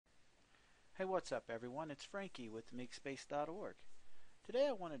Hey, what's up everyone? It's Frankie with MakeSpace.org. Today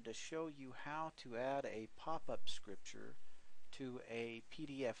I wanted to show you how to add a pop-up scripture to a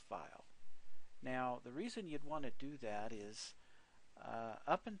PDF file. Now, the reason you'd want to do that is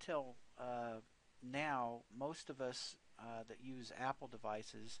up until now, most of us that use Apple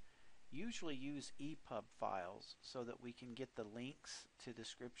devices usually use EPUB files so that we can get the links to the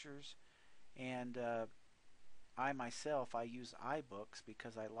scriptures. And I myself, I use iBooks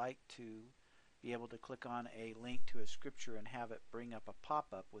because I like to be able to click on a link to a scripture and have it bring up a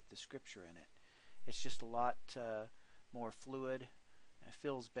pop-up with the scripture in it. It's just a lot more fluid. It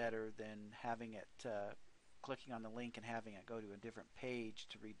feels better than having it clicking on the link and having it go to a different page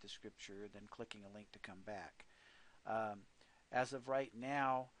to read the scripture, then clicking a link to come back. As of right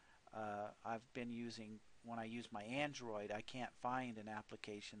now, I've been using, when I use my Android, I can't find an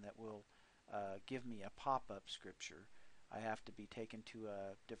application that will give me a pop-up scripture. I have to be taken to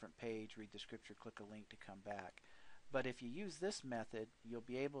a different page, read the scripture, click a link to come back. But if you use this method, you'll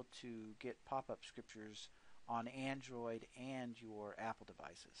be able to get pop-up scriptures on Android and your Apple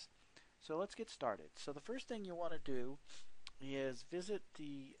devices. So let's get started. So the first thing you want to do is visit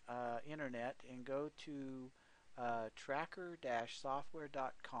the internet and go to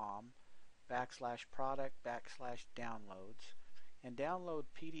tracker-software.com/product/downloads and download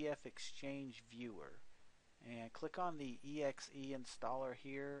PDF Exchange Viewer. And click on the exe installer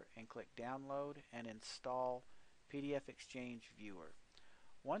here and click download and install PDF Exchange Viewer.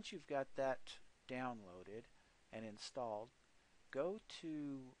 Once you've got that downloaded and installed, go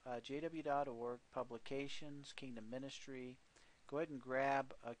to jw.org, Publications, Kingdom Ministry. Go ahead and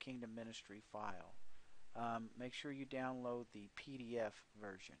grab a Kingdom Ministry file. Make sure you download the PDF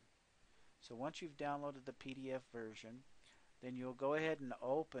version. So once you've downloaded the PDF version, then you'll go ahead and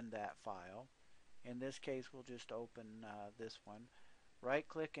open that file. In this case, we'll just open this one. Right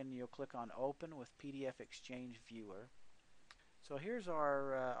click and you'll click on Open with PDF Exchange Viewer. So here's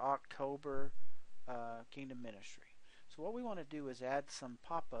our October Kingdom Ministry. So what we want to do is add some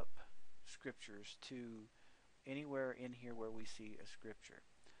pop-up scriptures to anywhere in here where we see a scripture.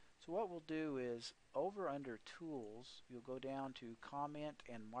 So what we'll do is, over under Tools, you'll go down to Comment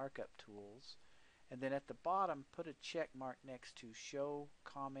and Markup Tools, and then at the bottom put a check mark next to Show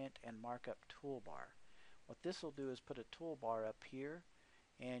Comment and Markup Toolbar. What this will do is put a toolbar up here,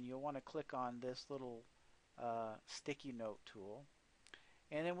 and you'll want to click on this little sticky note tool.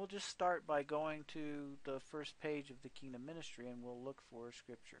 And then we'll just start by going to the first page of the Kingdom Ministry and we'll look for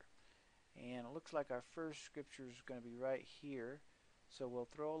scripture. And it looks like our first scripture is going to be right here. So we'll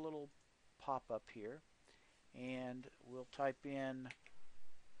throw a little pop-up here and we'll type in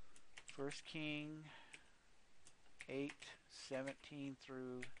 1 King 8:17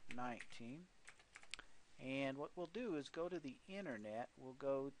 through 19. And what we'll do is go to the internet. We'll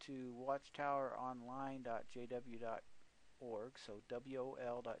go to watchtoweronline.jw.org, so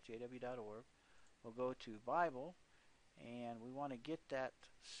wol.jw.org. We'll go to Bible, and we want to get that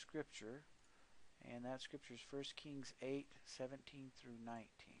scripture, and that scripture is 1 Kings 8:17 through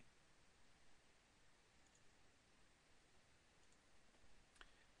 19.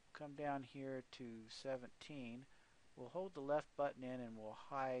 Come down here to 17. We'll hold the left button in and we'll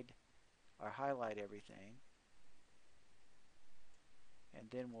hide or highlight everything.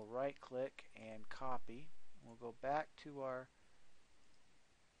 And then we'll right click and copy. We'll go back to our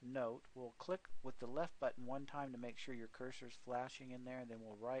note. We'll click with the left button one time to make sure your cursor is flashing in there, and then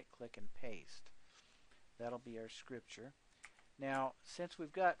we'll right click and paste. That'll be our scripture. Now, since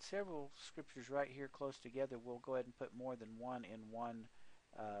we've got several scriptures right here close together, we'll go ahead and put more than one in one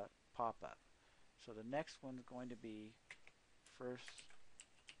pop-up. So the next one's going to be 1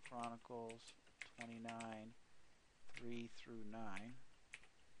 Chronicles 29, 3 through 9.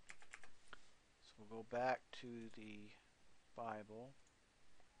 So we'll go back to the Bible.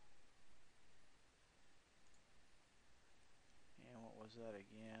 And what was that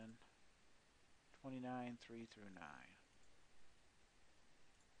again? 29, 3 through 9.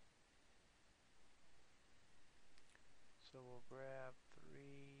 So we'll grab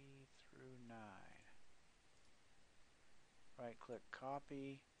 3 through 9. Right click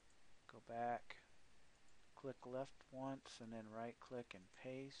copy, go back, click left once and then right click and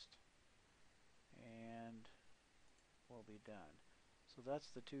paste, and we'll be done. So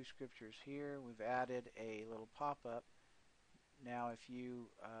that's the two scriptures here. We've added a little pop-up. Now if you,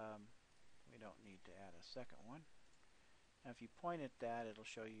 we don't need to add a second one. Now if you point at that, it'll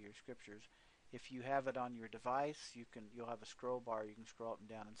show you your scriptures. If you have it on your device, you'll have a scroll bar. You can scroll up and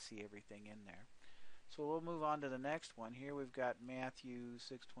down and see everything in there. So we'll move on to the next one. Here we've got Matthew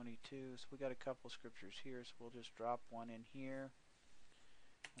 6:22. So we got a couple scriptures here, so we'll just drop one in here.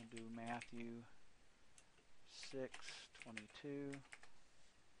 We'll do Matthew 6:22.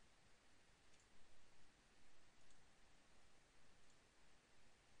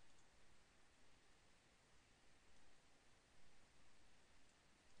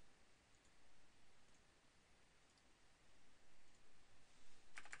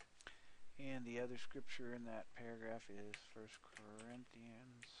 And the other scripture in that paragraph is 1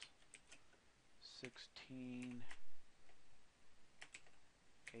 Corinthians 16,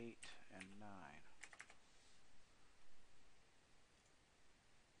 8 and 9.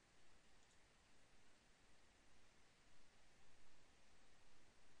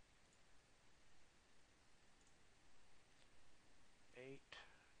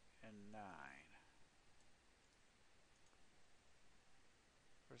 And 9.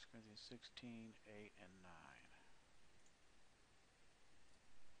 1 Corinthians 16, 8 and 9.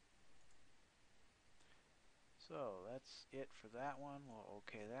 So that's it for that one. We'll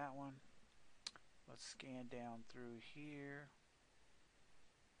okay that one. Let's scan down through here.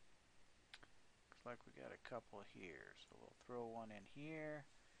 Looks like we got a couple here. So we'll throw one in here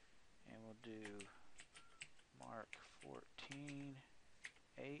and we'll do Mark 14,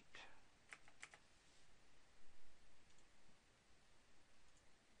 8.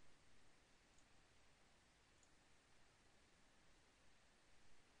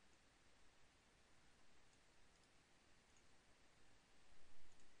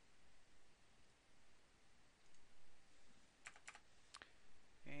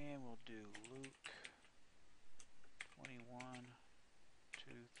 And we'll do Luke 21,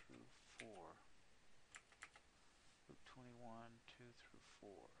 2 through 4. Luke 21, 2 through 4.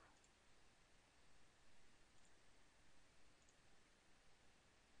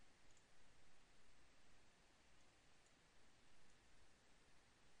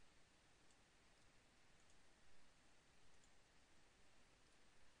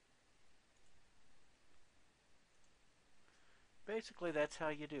 Basically, that's how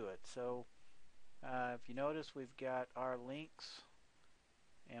you do it. So if you notice, we've got our links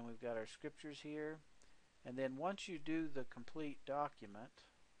and we've got our scriptures here. And then once you do the complete document,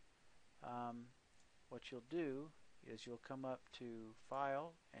 what you'll do is you'll come up to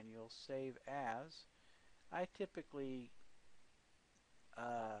File and you'll save as. I typically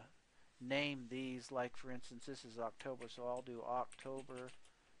name these, like for instance this is October, so I'll do October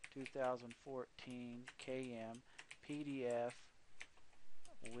 2014 KM PDF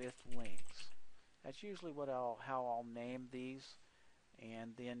with links. That's usually what how I'll name these,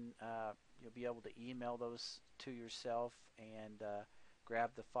 and then you'll be able to email those to yourself and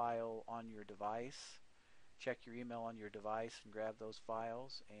grab the file on your device. Check your email on your device and grab those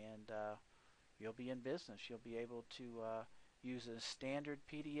files, and you'll be in business. You'll be able to use a standard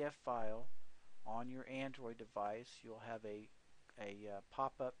PDF file on your Android device. You'll have a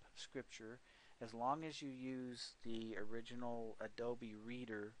pop-up scripture as long as you use the original Adobe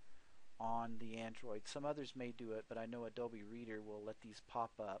Reader on the Android. Some others may do it, but I know Adobe Reader will let these pop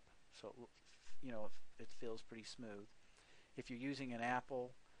up, so it feels pretty smooth. If you're using an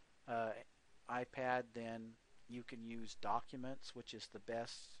Apple iPad, then you can use Documents, which is the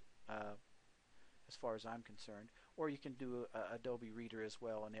best as far as I'm concerned, or you can do Adobe Reader as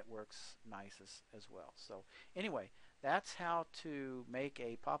well, and it works nice as well. So anyway, that's how to make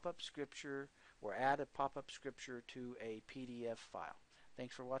a pop-up scripture or add a pop-up scripture to a PDF file.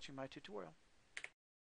 Thanks for watching my tutorial.